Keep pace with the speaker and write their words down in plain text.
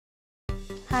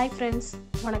Hi friends,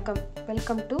 வணக்கம்.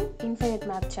 Welcome to Infinite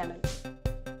Math Channel.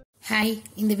 Hi,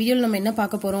 இந்த வீடியோல நம்ம என்ன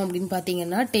பார்க்க போறோம் அப்படின்னு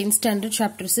பாத்தீங்கன்னா 10th standard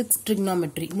chapter 6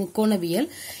 trigonometry முக்கோணவியல்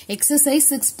exercise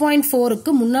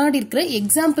 6.4க்கு முன்னாடி இருக்கிற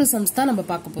example sums தான் நம்ம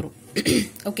பார்க்க போறோம்.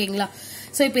 ஓகேங்களா?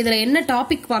 சோ இப்போ இதுல என்ன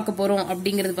டாபிக் பார்க்க போறோம்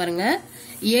அப்படிங்கிறது பாருங்க.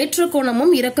 ஏற்ற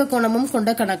கோணமும் இறக்க கோணமும்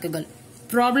கொண்ட கணக்குகள்.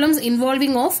 Problems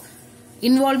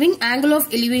involving angle of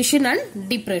elevation and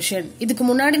depression. இதுக்கு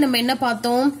முன்னாடி நம்ம என்ன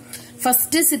பார்த்தோம்?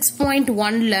 First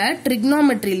 6.1ல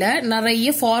trigonometryல நிறைய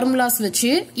formulas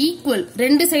வச்சு equal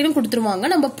ரெண்டு சைடும் கொடுத்துருவாங்க.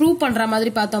 நம்ம prove பண்ற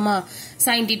மாதிரி பார்த்தோமா?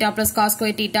 sin theta plus cos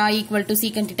square theta equal to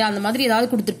secant theta அந்த மாதிரி ஏதாவது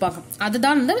கொடுத்திருப்பாங்க.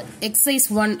 அதுதான் இந்த exercise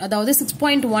 1 அதாவது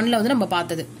 6.1ல வந்து நம்ம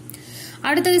பார்த்தது.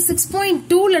 அடுத்தது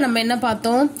 6.2ல நம்ம என்ன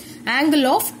பார்த்தோம்? angle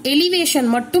of elevation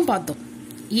மட்டும் பார்த்தோம்.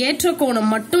 ஏற்ற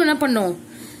கோணம் மட்டும் என்ன பண்ணோம்?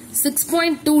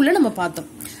 6.2ல நம்ம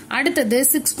பார்த்தோம். அடுத்தது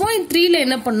 6.3ல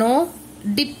என்ன பண்ணோம்?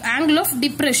 angle of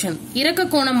depression இறக்க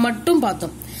கோணம் மட்டும்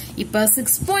பார்த்தோம். இப்ப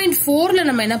 6.4ல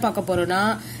நம்ம என்ன பார்க்க போறோம்னா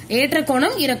ஏற்ற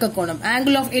கோணம் இறக்க கோணம்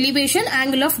angle of elevation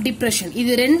angle of depression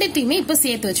இது ரெண்டுத்தையுமே இப்ப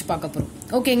சேர்த்து வச்சு பார்க்க போறோம்.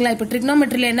 ஓகேங்களா? இப்ப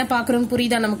trigonometryல என்ன பார்க்கறோம்னு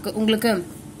புரியுதா நமக்கு உங்களுக்கு?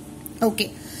 ஓகே.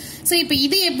 சோ இப்போ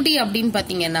இது எப்படி அப்படின்னு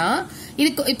பாத்தீங்கன்னா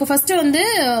இதுக்கு இப்ப ஃபர்ஸ்ட் வந்து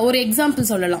ஒரு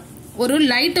எக்ஸாம்பிள் சொல்லலாம். ஒரு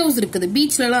லைட் ஹவுஸ் இருக்குது,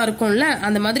 பீச்ல எல்லாம் இருக்கும்ல,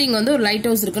 அந்த மாதிரி இங்க வந்து ஒரு லைட்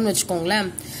ஹவுஸ் இருக்குன்னு வச்சுக்கோங்களேன்.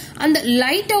 அந்த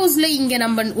லைட் ஹவுஸ்ல இங்க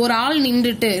நம்ம ஒரு ஆள்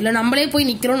நின்றுட்டு இல்ல நம்மளே போய்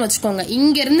நிக்கிறோம்னு வச்சுக்கோங்க.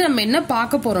 இங்க இருந்து நம்ம என்ன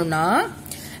பார்க்க போறோம்னா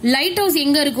லைட் ஹவுஸ்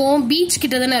எங்க இருக்கும்? பீச்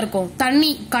கிட்ட தானே இருக்கும்,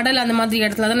 தண்ணி கடல் அந்த மாதிரி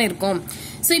இடத்துல தானே இருக்கும்.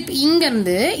 சோ இப்ப இங்க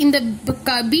இருந்து இந்த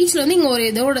பீச்ல வந்து இங்க ஒரு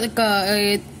ஏதோ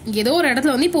ஒரு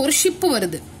இடத்துல வந்து இப்ப ஒரு ஷிப்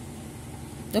வருது.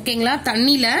 ஓகேங்களா?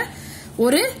 தண்ணில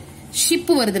ஒரு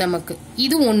ஷிப் வருது நமக்கு.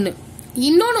 இது ஒண்ணு.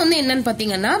 இன்னொன்னு வந்து என்னன்னு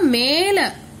பாத்தீங்கன்னா மேல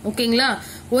ஓகேங்களா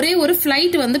ஒரே ஒரு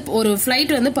ஃபிளைட்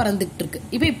வந்து பறந்துட்டு இருக்கு.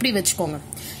 இப்ப இப்படி வச்சுக்கோங்க.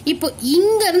 இப்போ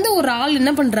இங்க இருந்து ஒரு ஆள்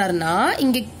என்ன பண்றாருன்னா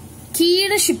இங்க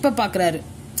கீழே ஷிப்ப பாக்குறாரு.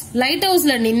 லைட்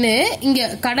ஹவுஸ்ல நின்னு இங்க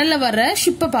கடல்ல வர்ற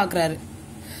ஷிப்ப பாக்குறாரு.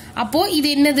 அப்போ இது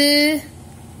என்னது?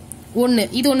 ஒண்ணு,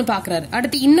 இது ஒண்ணு பாக்குறாரு.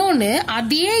 அடுத்து இன்னொன்னு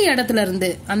அதே இடத்துல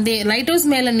இருந்து அந்த லைட் ஹவுஸ்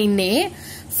மேல நின்னே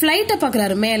பிளைட்ட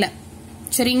பாக்குறாரு மேல.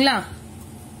 சரிங்களா?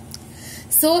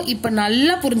 சோ இப்ப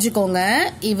நல்லா புரிஞ்சுக்கோங்க.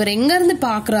 இவர் எங்க இருந்து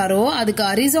பாக்குறாரோ அதுக்கு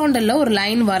ஹரிசாண்டல்ல ஒரு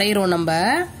லைன் வரையறோம். நம்ம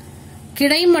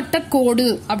கிடைமட்ட கோடு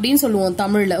அப்படின்னு சொல்லுவோம்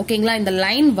தமிழ்ல. ஓகேங்களா? இந்த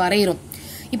லைன் வரையறோம்.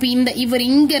 இப்ப இவர்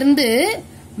இங்க இருந்து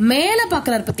மேல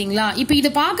பாக்குறாரு பாத்தீங்களா? இப்ப இத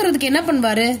பாக்குறதுக்கு என்ன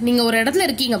பண்ணுவாரு? நீங்க ஒரு இடத்துல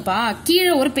இருக்கீங்கப்பா, கீழே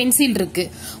ஒரு பென்சில் இருக்கு,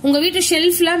 உங்க வீட்டு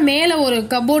ஷெல்ஃப்ல மேல ஒரு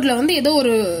கபோர்ட்ல வந்து ஏதோ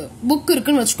ஒரு புக்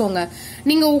இருக்குன்னு வச்சுக்கோங்க.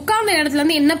 நீங்க உட்கார்ந்த இடத்துல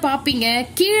இருந்து என்ன பாப்பீங்க?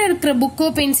 கீழே இருக்கிற புக்கோ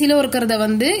பென்சிலோ இருக்கிறத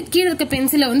வந்து கீழே இருக்க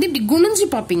பென்சில வந்து இப்படி குனிஞ்சு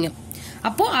பாப்பீங்க.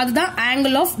 அப்போ அதுதான்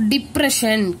ஆங்கிள் ஆஃப்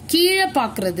டிப்ரெஷன், கீழே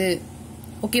பாக்குறது.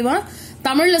 ஓகேவா?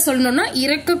 தமிழ்ல சொல்லணும்னா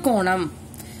இறக்க கோணம்.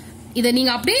 இத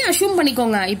நீங்க அப்படியே அஷ்யூம்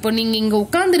பண்ணிக்கோங்க. இப்போ நீங்க இங்க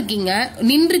உட்கார்ந்து இருக்கீங்க,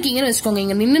 நின்று இருக்கீங்கன்னு வச்சுக்கோங்க.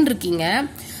 இங்க நின்று இருக்கீங்க,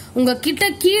 உங்க கிட்ட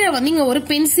கீழே வந்து இங்க ஒரு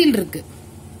பென்சில் இருக்கு.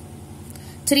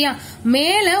 சரியா?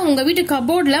 மேல உங்க வீட்டு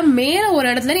கபோர்ட்ல மேல ஒரு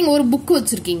இடத்துல நீங்க ஒரு புக்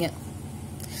வச்சிருக்கீங்க.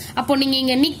 அப்போ நீங்க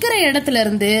இங்க நிக்கிற இடத்துல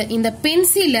இருந்து இந்த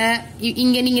பென்சில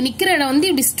இங்க நீங்க நிக்கிற இடம் வந்து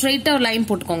இப்படி ஸ்ட்ரைட்டா ஒரு லைன்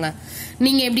போட்டுக்கோங்க.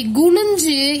 நீங்க இப்படி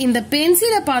குனிஞ்சு இந்த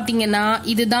பென்சில பாத்தீங்கன்னா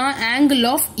இதுதான் angle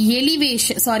of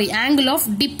elevation, angle of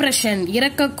depression,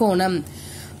 இறக்க கோணம்.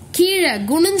 கீழே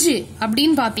குனிஞ்சு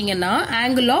அப்படின்னு பாத்தீங்கன்னா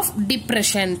ஆங்கிள் ஆஃப்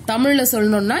டிப்ரெஷன், தமிழ்ல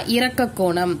சொல்லணும்னா இறக்க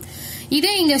கோணம்.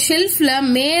 இதே இங்க ஷெல்ஃப்ல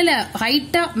மேல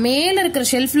ஹைட்டா மேல இருக்கிற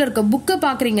ஷெல்ஃப்ல இருக்க புக்க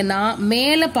பாக்குறீங்கன்னா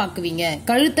மேல பாக்குவீங்க,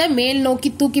 கழுத்தை மேல்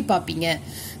நோக்கி தூக்கி பாப்பீங்க.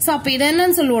 சோ அப்ப இது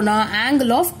என்னன்னு சொல்லுவோம்னா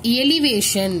ஆங்கிள் ஆஃப்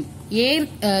எலிவேஷன்,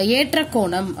 ஏற்ற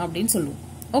கோணம் அப்படின்னு சொல்லுவோம்.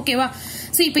 ஓகேவா?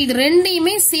 சோ இப்ப இது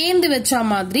ரெண்டையுமே சேர்ந்து வச்ச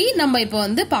மாதிரி நம்ம இப்ப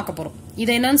வந்து பார்க்க போறோம்.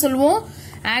 இதை என்னன்னு சொல்லுவோம்?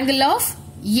 Angle of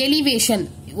elevation.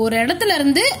 ஒரு இடத்துல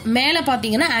இருந்து மேல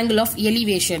பாத்தீங்கன்னா ஆங்கிள் ஆஃப்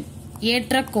எலிவேஷன்,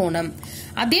 ஏற்ற கோணம்.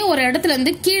 அதே ஒரு இடத்துல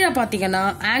இருந்து கீழே பாத்தீங்கன்னா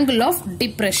ஆங்கிள் ஆஃப்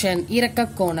டிப்ரெஷன், இறக்க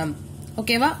கோணம்.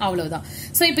 ஓகேவா? அவ்வளவுதான்.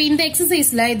 சோ இப்ப இந்த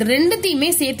எக்ஸசைஸ்ல இது ரெண்டுத்தையுமே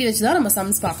சேர்த்து வச்சுதான் நம்ம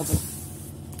சம்ஸ் பார்க்க போறோம்.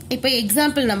 இப்ப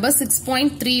எக்ஸாம்பிள் நம்பர்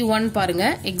 6.31 பாருங்க.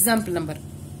 எக்ஸாம்பிள் நம்பர்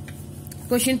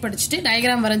கொஸ்டின் படிச்சுட்டு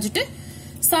டயக்ராம் வரைஞ்சிட்டு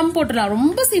சம் போட்டுலாம்.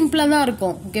 ரொம்ப சிம்பிளா தான்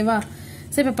இருக்கும். ஓகேவா?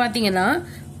 சோ இப்ப பாத்தீங்கன்னா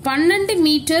 12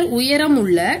 மீட்டர் உயரம்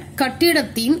உள்ள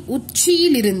கட்டிடத்தின்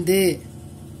உச்சியில் இருந்து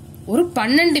ஒரு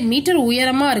 12 மீட்டர்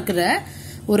உயரமா இருக்கிற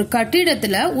ஒரு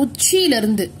கட்டிடத்துல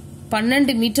உச்சியிலிருந்து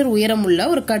 12 மீட்டர் உயரம் உள்ள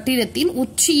ஒரு கட்டிடத்தின்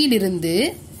உச்சியில் இருந்து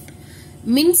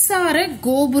மின்சார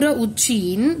கோபுர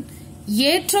உச்சியின்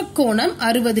ஏற்ற கோணம்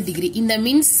 60 டிகிரி. இந்த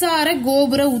மின்சார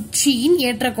கோபுர உச்சியின்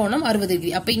ஏற்ற கோணம் 60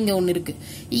 டிகிரி. அப்ப இங்க ஒண்ணு இருக்கு.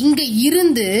 இங்க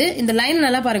இருந்து இந்த லைன்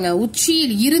நல்லா பாருங்க.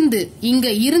 உச்சியில் இருந்து இங்க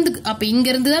இருந்து, அப்ப இங்க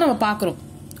இருந்து தான் நம்ம பாக்குறோம்.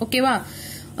 ஓகேவா?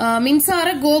 மின்சார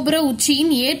கோபுர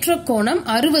உச்சியின் ஏற்ற கோணம்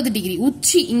 60 டிகிரி.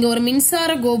 உச்சி இங்க ஒரு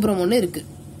மின்சார கோபுரம் ஒண்ணு இருக்கு.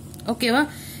 ஓகேவா?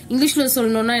 இங்கிலீஷ்ல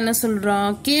சொல்லணும்னா என்ன சொல்றான்,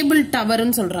 கேபிள்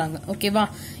டவர்னு சொல்றாங்க. ஓகேவா,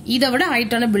 இதை விட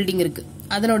ஹைட்டான பில்டிங் இருக்கு,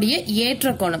 அதனுடைய ஏற்ற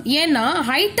கோணம். ஏன்னா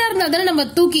ஹைட்டா இருந்தா தானே நம்ம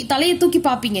தலையை தூக்கி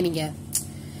பாப்பீங்க. நீங்க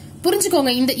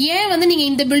புரிஞ்சுக்கோங்க, இந்த ஏன் வந்து நீங்க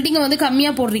இந்த பில்டிங்க வந்து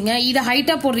கம்மியா போடுறீங்க, இதை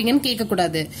ஹைட்டா போடுறீங்கன்னு கேட்க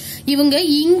கூடாது. இவங்க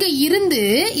இங்க இருந்து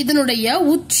இதனுடைய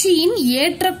உச்சியின்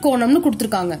ஏற்ற கோணம்னு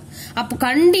கொடுத்திருக்காங்க. அப்ப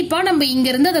கண்டிப்பா நம்ம இங்க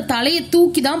இருந்து அந்த தலையை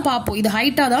தூக்கி தான் பார்ப்போம், இது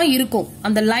ஹைட்டா தான் இருக்கும்.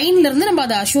 அந்த லைன்ல இருந்து நம்ம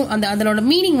அதை அதனோட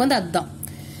மீனிங் வந்து அதுதான்.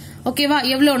 ஓகேவா,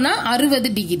 எவ்வளவுனா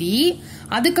 60 டிகிரி.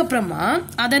 அதுக்கப்புறமா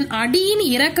அதன் அடியின்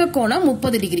இறக்க கோணம்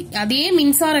 30 டிகிரி. அதே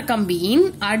மின்சார கம்பியின்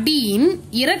அடியின்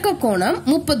இறக்க கோணம்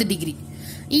 30 டிகிரி.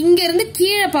 இங்க இருந்து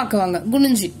கீழே பாக்குவாங்க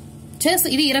குனிஞ்சு.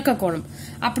 இது இறக்க கோணம்.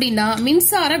 அப்படின்னா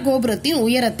மின்சார கோபுரத்தின்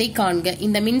உயரத்தை காண்க.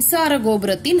 இந்த மின்சார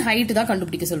கோபுரத்தின் ஹைட் தான்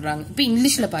கண்டுபிடிக்க சொல்றாங்க. இப்ப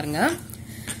இங்கிலீஷ்ல பாருங்க,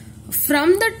 from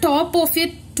the top of a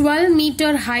 12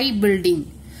 meter high building.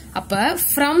 அப்ப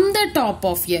from the top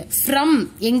of a, from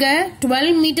எங்க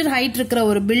 12 மீட்டர் ஹைட் இருக்கிற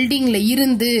ஒரு பில்டிங்ல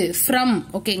இருந்து, from.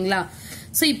 ஓகேங்களா,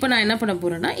 சோ இப்போ நான் என்ன பண்ண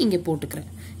போறேன்னா இங்க போட்டுக்கிறேன்.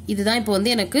 இதுதான் இப்போ வந்து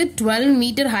எனக்கு 12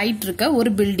 மீட்டர் ஹைட் இருக்க ஒரு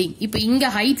பில்டிங். இப்போ இங்க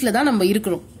ஹைட்ல தான் நம்ம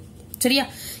இருக்கணும். சரியா,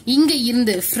 இங்க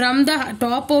இருந்து from the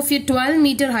top of a 12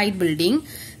 metre height building,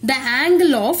 the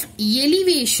angle of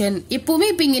elevation. எப்பவுமே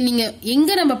இப்ப இங்க நீங்க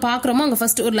எங்க நம்ம பாக்குறோமோ அங்க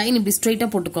ஃபர்ஸ்ட் ஒரு லைன் இப்படி ஸ்ட்ரைட்டா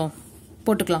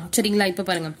போட்டுக்கலாம். சரிங்களா, இப்ப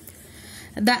பாருங்க,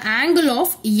 the angle of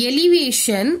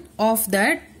elevation of the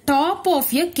top of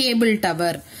a cable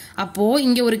tower. அப்போ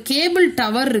இங்க ஒரு கேபிள்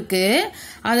டவர் இருக்கு,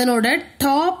 அதனோட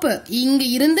டாப் இங்க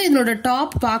இருந்து இதனோட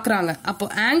டாப் பாக்குறாங்க. அப்போ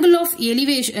angle of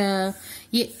elevation,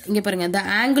 இங்க பாருங்க, the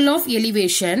angle of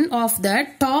elevation of the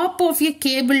top of a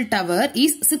cable tower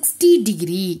is 60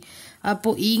 degree.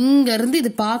 அப்போ இங்க இருந்து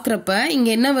இது பாக்குறப்ப இங்க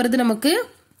என்ன வருது நமக்கு,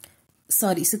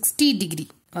 சாரி 60 டிகிரி,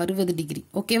 60 டிகிரி.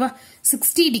 ஓகேவா,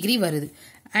 60 டிகிரி வருது.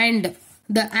 and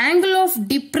the angle of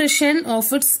depression of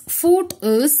its foot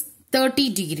is 30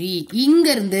 degree. இங்க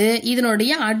இருந்து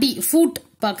இதனுடைய அடி foot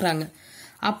பாக்குறாங்க.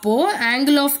 அப்போ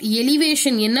angle of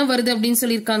elevation என்ன வருது அப்படின்னு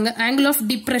சொல்லிருக்காங்க, angle of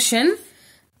depression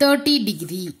 30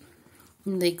 degree.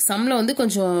 இந்த எக்ஸாம்ல வந்து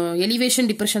கொஞ்சம் elevation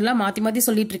depressionலாம் மாத்தி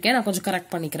சொல்லிட்டு இருக்கேன், நான் கொஞ்சம்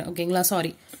கரெக்ட் பண்ணிக்கிறேன். ஓகேங்களா,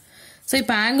 சாரி. சோ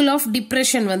இப்போ angle of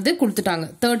depression வந்து கொடுத்துட்டாங்க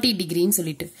 30 டிகிரின்னு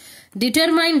சொல்லிட்டு.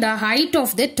 determine the height of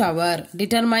the tower.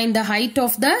 determine the height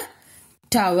of the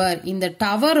tower. இந்த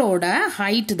டவரோட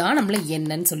ஹைட் தான் நம்மள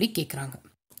என்னன்னு சொல்லி கேக்குறாங்க.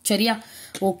 சரியா,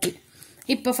 ஓகே.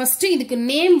 இப்ப ஃபர்ஸ்ட் இதுக்கு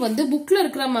நேம் வந்து புக்ல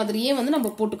இருக்கிற மாதிரியே வந்து நம்ம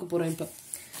போட்டுக்க போறோம். இப்ப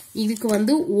இதுக்கு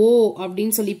வந்து O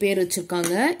அப்படின்னு சொல்லி பேர்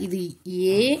வச்சிருக்காங்க. இது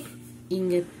A,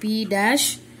 இங்க P dash,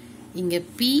 இங்க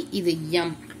P, இது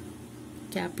M,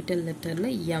 கேபிட்டல் லெட்டர்ல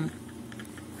M.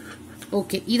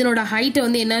 ஓகே, இதனோட ஹைட்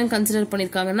வந்து என்னன்னு கன்சிடர்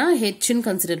பண்ணிருக்காங்கன்னா ஹெச்ன்னு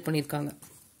கன்சிடர் பண்ணிருக்காங்க.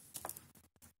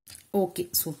 Okay,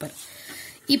 super.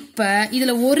 இப்ப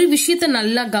இதுல ஒரு விஷயத்த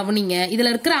நல்லா கவனிங்க.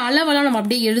 இதுல இருக்கிற அளவெல்லாம் நம்ம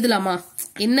அப்படியே எழுதலாமா,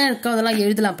 என்ன இருக்கோ அதெல்லாம்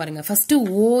எழுதலாம் பாருங்க. First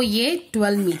OA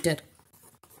 12 metre,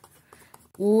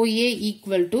 OA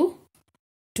equal to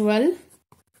 12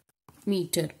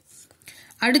 metre.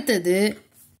 அடுத்தது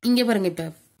இங்க பாருங்க, இப்ப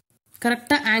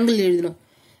கரெக்டா ஆங்கிள் எழுதணும்.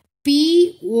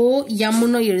 POM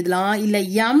எழுதலாம், இல்ல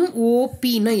MOP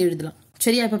எழுதலாம்.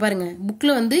 சரியா, இப்ப பாருங்க புக்ல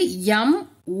வந்து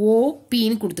MOP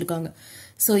கொடுத்திருக்காங்க.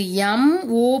 சோ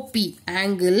MOP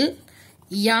ஆங்கிள்,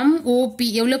 MOP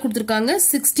எவ்வளவு கொடுத்திருக்காங்க,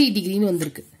 60 டிகிரின்னு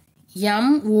வந்திருக்கு.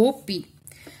 MOP.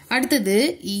 அடுத்தது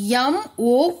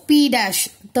MOP dash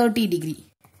 30 degree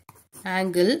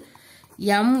angle,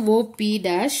 MOP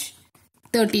dash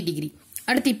 30 degree.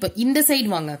 அடுத்து இப்ப இந்த சைடு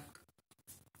வாங்க.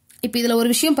 இப்ப இதுல ஒரு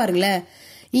விஷயம் பாருங்களேன்,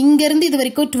 இங்க இருந்து இது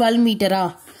வரைக்கும் 12 மீட்டரா,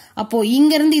 அப்போ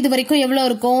இங்க இருந்து இது வரைக்கும் எவ்வளவு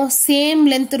இருக்கும், சேம்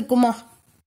லென்த் இருக்குமா.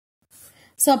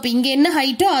 சோ அப்ப இங்க என்ன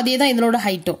ஹைட்டோ அதே தான் இதனோட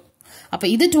ஹைட்டோ. அப்ப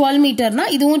இது 12 மீட்டர்னா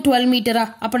இதுவும் 12 மீட்டரா,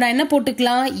 அப்ப நான் என்ன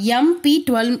போட்டுக்கலாம்,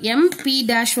 MP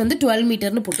dash வந்து 12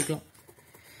 மீட்டர்னு போட்டுக்கலாம்.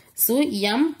 So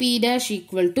MP dash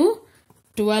equal to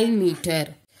 12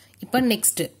 metre. இப்ப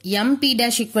next MP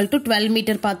dash equal to 12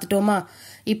 metre பார்த்துட்டோமா.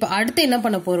 இப்ப அடுத்து என்ன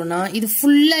பண்ண போறோம்னா, இது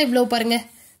ஃபுல்லா இவ்வளவு பாருங்க,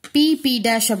 PP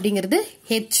dash அப்படிங்கிறது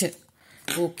H.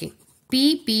 Okay,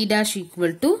 PP dash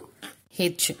equal to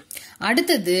H.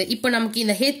 அடுத்தது இப்ப நமக்கு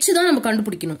இந்த H தான் நம்ம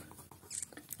கண்டுபிடிக்கணும்.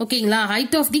 ஓகேங்களா,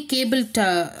 height of the cable,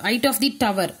 height of the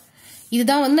tower,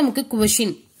 இதுதான் வந்து நமக்கு क्वेश्चन.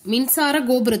 மின்சார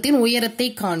கோபுரத்தின் உயரத்தை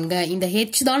காண்க, இந்த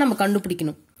H தான் நம்ம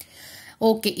கண்டுபிடிக்கணும்.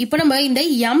 ஓகே, இப்ப நம்ம இந்த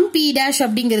MP dash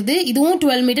அப்படிங்கிறது இதுவும்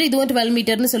 12 மீட்டர், இதுவும் 12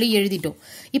 மீட்டர்னு சொல்லி எழுதிட்டோம்.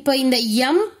 இப்ப இந்த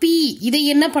MP இதை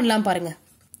என்ன பண்ணலாம் பாருங்க,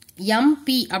 MP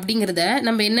அப்படிங்கறத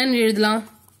நம்ம என்னன்னு எழுதலாம்,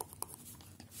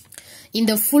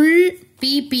 இந்த ஃபுல்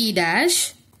PP dash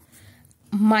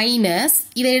மைனஸ்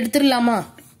இதை எடுத்துடலாமா,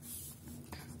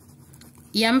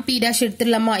 MP dash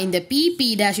எடுத்துடலாமா. இந்த PP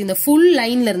dash இந்த ஃபுல்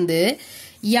லைன்ல இருந்து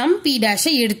MP dash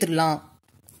எடுத்துடலாம்.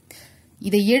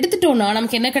 இதை எடுத்துட்டோம்னா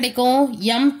நமக்கு என்ன கிடைக்கும்,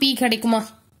 MP கிடைக்குமா.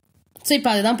 So இப்போ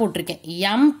அதுதான் போட்டிருக்கேன்.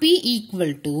 MP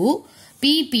equal to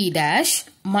PP dash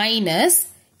minus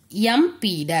MP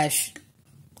dash.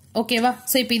 ஓகேவா?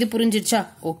 So இப்போ இது புரிஞ்சிருச்சா?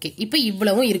 ஓகே. இப்போ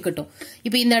இவ்வளவும் இருக்கட்டும்.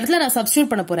 இப்போ இந்த இடத்துல நான்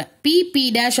சப்ஸ்டிட்யூட் பண்ண போறேன். PP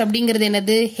dash அப்படிங்கிறது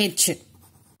என்னது? H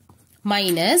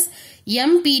minus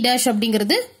MP dash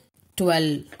அப்படிங்கிறது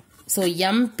 12. So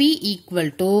MP equal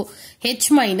to H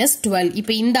minus 12.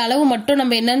 இப்போ இந்த அளவு மட்டும்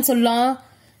நம்ம என்னன்னு சொல்லலாம்?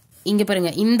 இங்க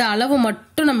பாருங்க, இந்த அளவு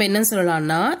மட்டும் நம்ம என்னன்னு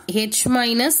சொல்லலாம்னா H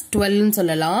minus 12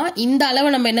 சொல்லலாம். இந்த அளவு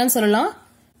நம்ம என்னன்னு சொல்லலாம்?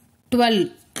 12.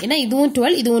 ஏன்னா இதுவும்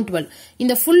 12, இதுவும் 12.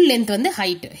 இந்த ஃபுல் லென்த் வந்து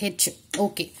ஹைட் H.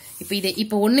 ஓகே.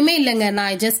 இப்போ ஒண்ணுமே இல்லைங்க,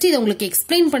 நான் ஜஸ்ட் இதை உங்களுக்கு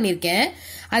எக்ஸ்பிளைன் பண்ணிருக்கேன்.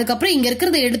 அதுக்கப்புறம் இங்க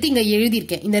இருக்கிறத எடுத்து இங்க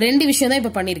எழுதியிருக்கேன். இந்த ரெண்டு விஷயம் தான்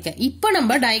இப்ப பண்ணிருக்கேன். இப்போ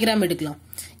நம்ம டயக்ராம் எடுக்கலாம்.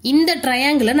 இந்த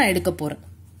ட்ரையாங்கிளை நான் எடுக்க போறேன்.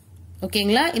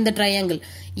 ஓகேங்களா? இந்த ட்ரையாங்கிள்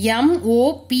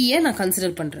MOP நான்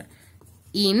கன்சிடர் பண்றேன்.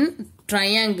 இன்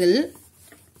ட்ரையாங்கிள்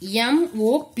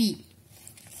MOP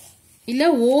இல்ல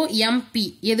OMP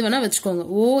எது வேணா வச்சுக்கோங்க.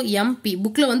 OMP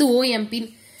புக்ல வந்து OMP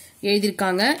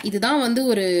எழுதியிருக்காங்க. இதுதான் வந்து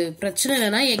ஒரு பிரச்சனை.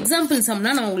 இல்லைன்னா எக்ஸாம்பிள்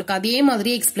சம்னா நான் உங்களுக்கு அதே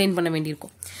மாதிரியே எக்ஸ்பிளைன் பண்ண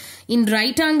வேண்டியிருக்கும். இன்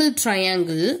ரைட் ஆங்கிள்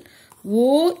ட்ரையாங்கிள்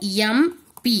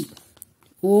OMP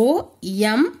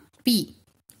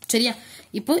சரியா?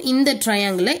 இப்போ இந்த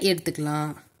ட்ரையாங்கிளை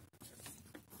எடுத்துக்கலாம்.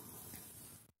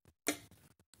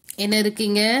 என்ன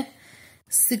இருக்குங்க?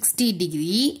 60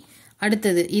 டிகிரி.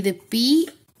 அடுத்தது இது P,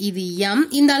 இது M.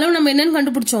 இந்த அளவு நம்ம என்னன்னு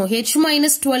கண்டுபிடிச்சோம்? H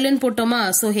minus 12 போட்டோமா?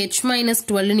 சோ H minus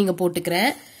 12 நீங்க போட்டுக்கிற.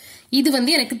 இது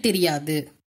வந்து எனக்கு தெரியாது.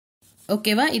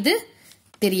 ஓகேவா? இது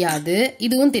தெரியாது,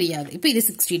 இதுவும் தெரியாது. இப்போ இது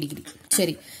 60 டிகிரி.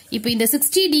 சரி, இப்போ இந்த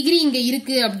 60 டிகிரி இங்க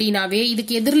இருக்கு அப்படின்னாவே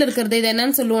இதுக்கு எதிரில் இருக்கிறது இது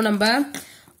என்னன்னு சொல்லுவோம்? நம்ம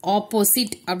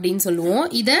ஆப்போசிட் அப்படின்னு சொல்லுவோம்.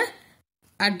 இத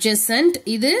அட்ஜசன்ட்,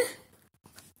 இது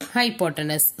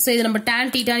ஹைபோட்டனஸ். சோ இது நம்ம tan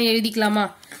θ ன்னு எழுதிக்கலாமா?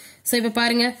 சோ இப்ப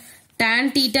பாருங்க, tan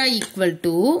θ equal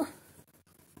to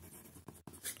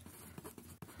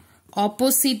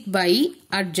opposite by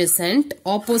adjacent.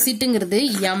 oppositeங்கிறது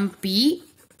MP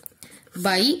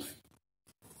by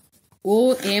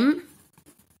OM.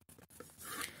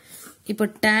 இப்போ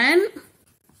tan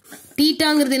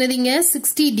θங்கிறது என்னதுங்க?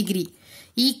 60 டிகிரி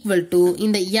equal to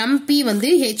இந்த MP வந்து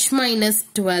H minus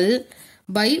 12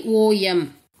 by OM.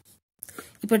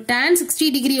 இப்போ tan 60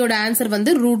 டிகிரியோட ஆன்சர்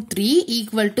வந்து √3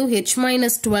 equal to H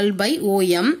minus 12 by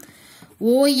OM.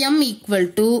 OM equal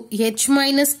to H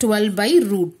minus 12 by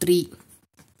 √3.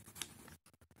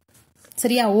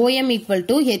 சரியா? OM equal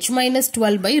to H minus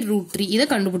 12 by √3. இதை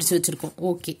கண்டுபிடிச்சு வச்சிருக்கோம்.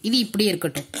 ஓகே, இது இப்படியே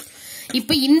இருக்கட்டும்.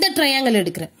 இப்போ இந்த ட்ரையாங்கிள்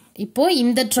எடுக்கிறேன். இப்போ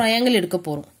இந்த ட்ரையாங்கிள் எடுக்க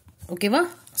போறோம். ஓகேவா?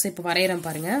 சோ இப்போ வரையறேன்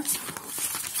பாருங்க.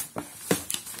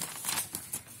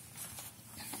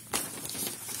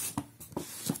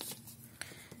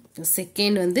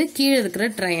 செகண்ட் வந்து கீழே இருக்கிற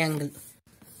ட்ரையாங்கிள்.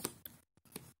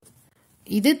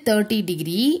 இது 30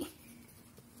 டிகிரி.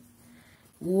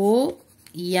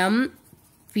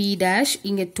 OMP dash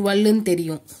இங்க 12 ன்னு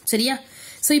தெரியும். சரியா?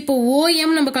 சோ இப்போ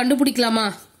OM நம்ம கண்டுபிடிக்கலாமா?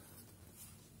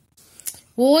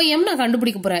 OM நான்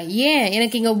கண்டுபிடிக்க போறேன். ஏன்?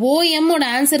 எனக்கு இங்க OM ஓட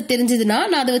ஆன்சர் தெரிஞ்சதுன்னா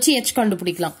நான் அதை வச்சு H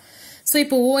கண்டுபிடிக்கலாம். சோ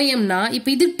இப்போ OM னா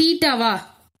இப்போ இது தீட்டாவா?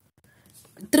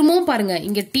 திரும்பவும் பாருங்க,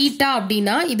 இங்க தீட்டா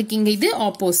அப்படின்னா இதுக்கு இங்க இது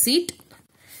ஆப்போசிட்,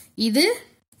 இது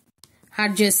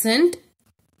அட்ஜசன்ட்,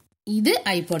 இது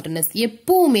ஹைபோட்டனஸ்.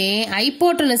 எப்பவுமே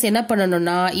ஹைபோட்டனஸ் என்ன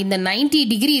பண்ணணும்னா இந்த 90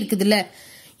 டிகிரி இருக்குதுல்ல,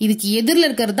 இதுக்கு எதிரில்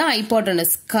இருக்கிறது தான்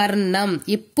ஹைபோட்டனஸ், கர்ணம்.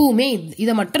 எப்பவுமே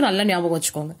இதை மட்டும் நல்லா ஞாபகம்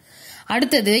வச்சுக்கோங்க.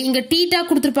 அடுத்தது இங்க தீட்டா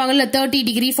கொடுத்திருப்பாங்கல்ல, 30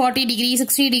 டிகிரி 40 டிகிரி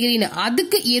 60 டிகிரின்னு,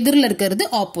 அதுக்கு எதிரில் இருக்கிறது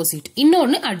ஆப்போசிட்,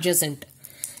 இன்னொன்னு அட்ஜசன்ட்.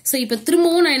 சோ இப்ப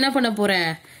திரும்பவும் நான் என்ன பண்ண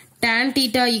போறேன்? tan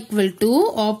θ equal to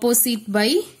opposite by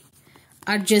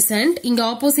adjacent. இங்க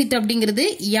ஆப்போசிட் அப்படிங்கிறது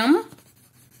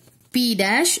MP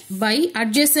dash by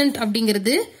adjacent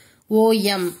அப்படிங்கிறது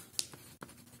OM.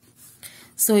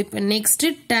 சோ இப்ப next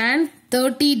tan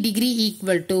 30 degree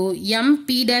equal to MP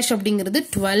dash அப்படிங்கிறது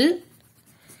 12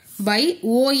 by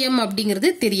OM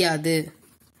அப்படிங்கிறது தெரியாது.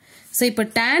 சோ இப்ப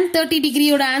tan 30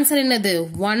 டிகிரியோட ஆன்சர் என்னது?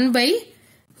 1 by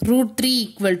 √3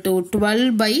 equal to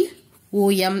 12 by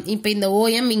OM. இப்ப இந்த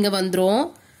OM இங்க வந்துரும்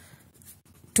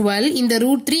 12, இந்த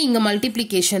 √3 இங்க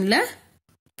மல்டிப்ளிகேஷன்ல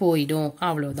போயிடும்.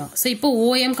 அவ்வளவுதான். சோ இப்போ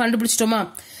OM கண்டுபிடிச்சிட்டோமா?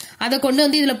 அதை கொண்டு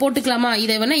வந்து இதுல போட்டுக்கலாமா?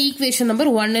 இதை வேணா ஈக்குவேஷன் நம்பர்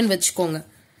 1 வச்சுக்கோங்க.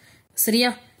 சரியா?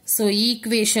 சோ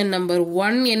ஈக்குவேஷன் நம்பர்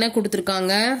 1 என்ன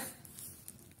கொடுத்திருக்காங்க?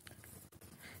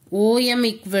 OM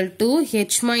equal to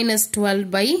H minus 12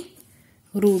 by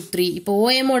 √3. இப்போ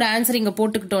OM ஓட ஆன்சர் இங்க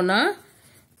போட்டுக்கிட்டோம்னா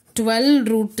 12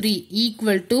 √3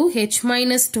 equal to H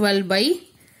minus 12 by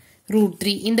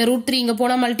 √3. இந்த √3 இங்க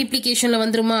போனா மல்டிப்ளிகேஷன்ல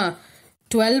வந்துருமா?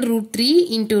 12 √3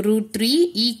 into √3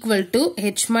 equal to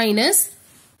H minus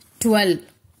 12.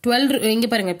 12 இங்க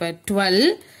பாருங்க, இப்ப 12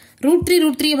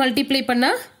 √3 மல்டிப்ளை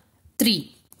பண்ணா 3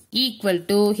 equal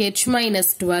to H minus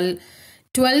 12.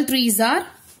 12 3s are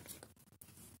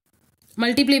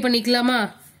multiply பண்ணிக்கலாமா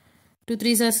 2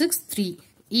 3s are 6 3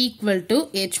 equal to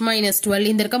h minus 12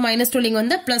 இந்த இருக்க minus 12 இங்க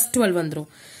வந்தா plus 12 வந்துரும்.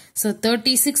 So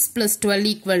 36 plus 12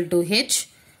 equal to h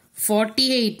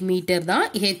 48 metre தான்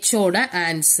h ஓட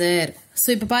ஆன்சர். So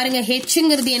இப்ப பாருங்க h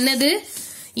ங்கிறது என்னது?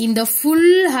 இந்த full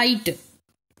height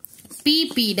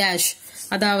pp dash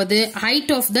அதாவது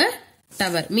height of the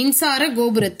tower மின்சார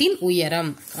கோபுரத்தின்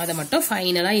உயரம் அதை மட்டும்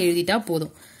ஃபைனலா எழுதிட்டா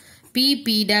போதும். pp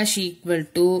dash equal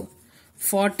to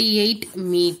 48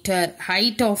 meter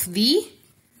height of the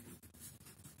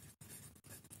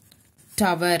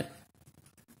tower.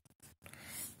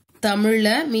 தமிழ்ல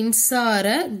மின்சார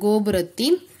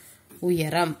கோபுரத்தின்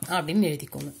உயரம் அப்படின்னு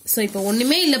எழுதிக்கோங்க. சோ இப்போ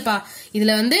ஒண்ணுமே இல்லப்பா,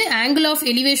 இதுல வந்து ஆங்கிள் ஆஃப்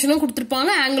எலிவேஷனும்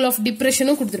கொடுத்திருப்பாங்க, ஆங்கிள் ஆஃப்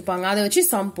டிப்ரெஷனும் கொடுத்திருப்பாங்க, அதை வச்சு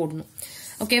சம் போடணும்.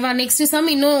 ஓகேவா? நெக்ஸ்ட் சம்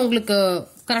இன்னும் உங்களுக்கு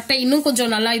கரெக்டா இன்னும்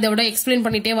கொஞ்சம் நல்லா இதை விட எக்ஸ்பிளைன்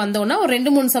பண்ணிட்டே வந்தோம்னா ஒரு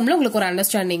 2-3 சம்ல உங்களுக்கு ஒரு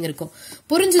அண்டர்ஸ்டாண்டிங் இருக்கும்.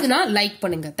 புரிஞ்சுதுன்னா லைக்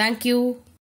பண்ணுங்க. தேங்க்யூ.